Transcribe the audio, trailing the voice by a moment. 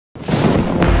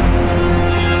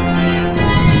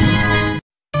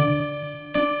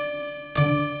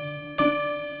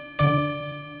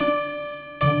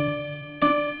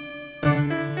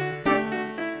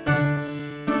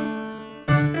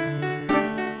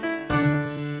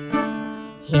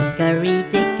Hickory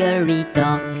Dickory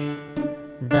Dock,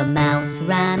 the mouse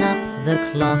ran up the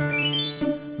clock.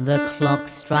 The clock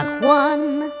struck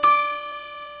 1,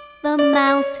 the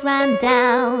mouse ran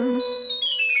down.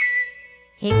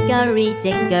 Hickory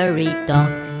Dickory Dock.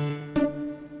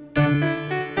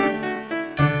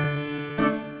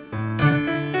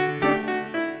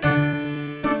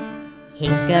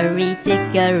 Hickory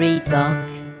Dickory Dock,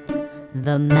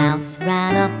 the mouse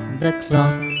ran up the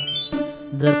clock.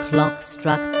 The clock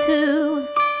struck 2,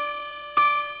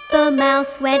 the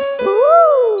mouse went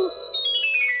ooh.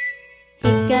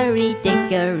 Hickory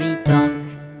Dickory Dock.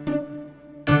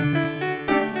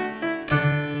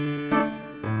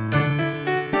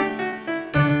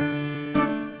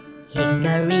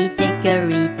 Hickory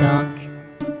Dickory Dock,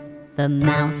 the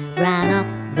mouse ran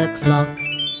up the clock.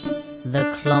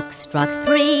 The clock struck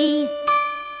 3,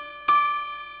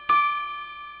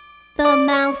 the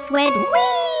mouse went wee.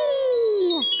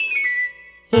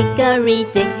 Hickory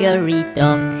Dickory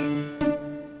Dock.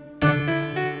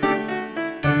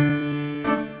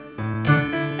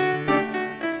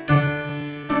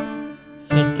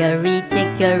 Hickory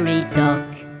Dickory Dock,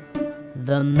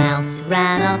 the mouse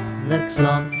ran up the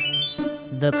clock.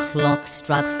 The clock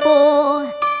struck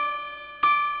 4,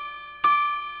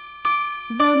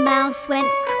 the mouse went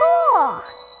caw.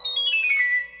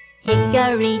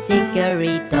 Hickory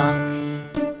Dickory Dock.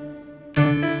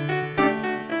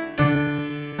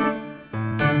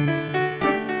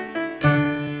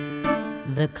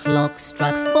 The clock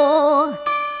struck 4,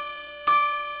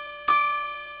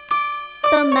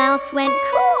 the mouse went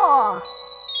caw.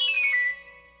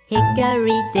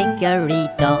 Hickory Dickory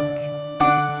Dock.